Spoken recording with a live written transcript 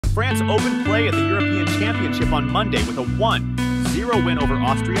France opened play at the European Championship on Monday with a 1-0 win over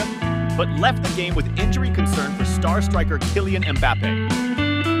Austria, but left the game with injury concern for star striker Kylian Mbappé.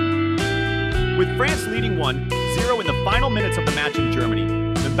 With France leading 1-0 in the final minutes of the match in Germany,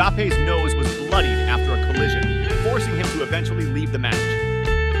 Mbappe's nose was bloodied after a collision, forcing him to eventually leave the match.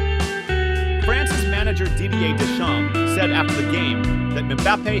 France's manager Didier Deschamps said after the game that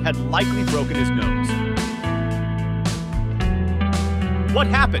Mbappé had likely broken his nose. What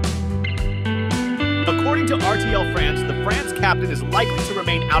happened? According to RTL France, the France captain is likely to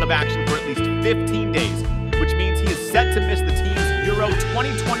remain out of action for at least 15 days, which means he is set to miss the team's Euro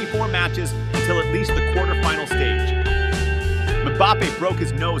 2024 matches until at least the quarterfinal stage. Mbappé broke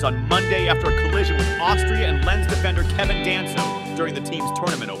his nose on Monday after a collision with Austria and Lens defender Kevin Danso during the team's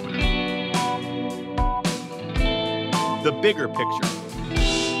tournament opener. The bigger picture.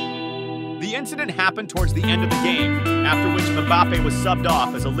 The incident happened towards the end of the game, after which Mbappé was subbed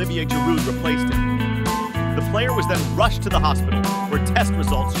off as Olivier Giroud replaced him. The player was then rushed to the hospital, where test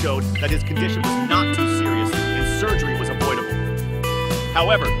results showed that his condition was not too serious and surgery was avoidable.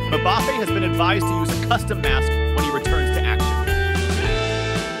 However, Mbappé has been advised to use a custom mask when he returns to action.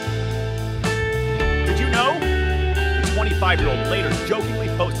 Did you know? The 25-year-old later jokingly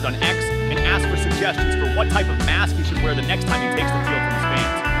posted on X and asked for suggestions for what type of mask he should wear the next time he takes the field from his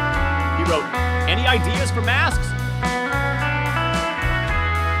fans. He wrote, "Any ideas for masks?"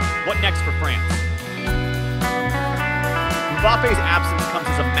 What next for France? Mbappe's absence comes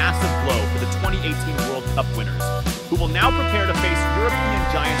as a massive blow for the 2018 World Cup winners, who will now prepare to face European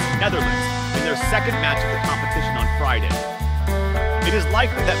giants Netherlands in their second match of the competition on Friday. It is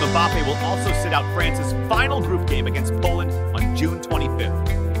likely that Mbappé will also sit out France's final group game against Poland on June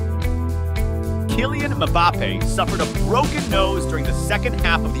 25th. Kylian Mbappé suffered a broken nose during the second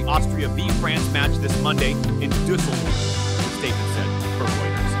half of the Austria v France match this Monday in Düsseldorf, the statement said, per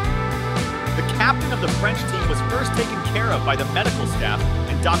Reuters. The captain of the French team was first taken care of by the medical staff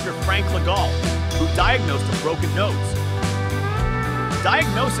and Dr. Frank Legal, who diagnosed a broken nose.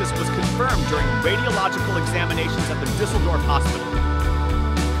 Diagnosis was confirmed during radiological examinations at the Düsseldorf hospital.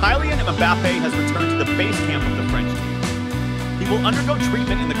 Kylian Mbappé has returned to the base camp of the French team. He will undergo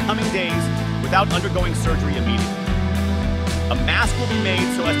treatment in the coming days without undergoing surgery immediately. A mask will be made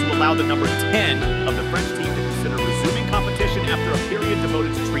so as to allow the number 10 of the French team to consider resuming competition after a period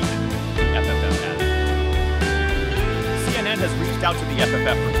devoted to treatment, the FFF added. CNN has reached out to the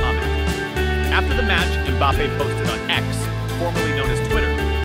FFF for comment. After the match, Mbappé posted on X, formerly known as Twitter,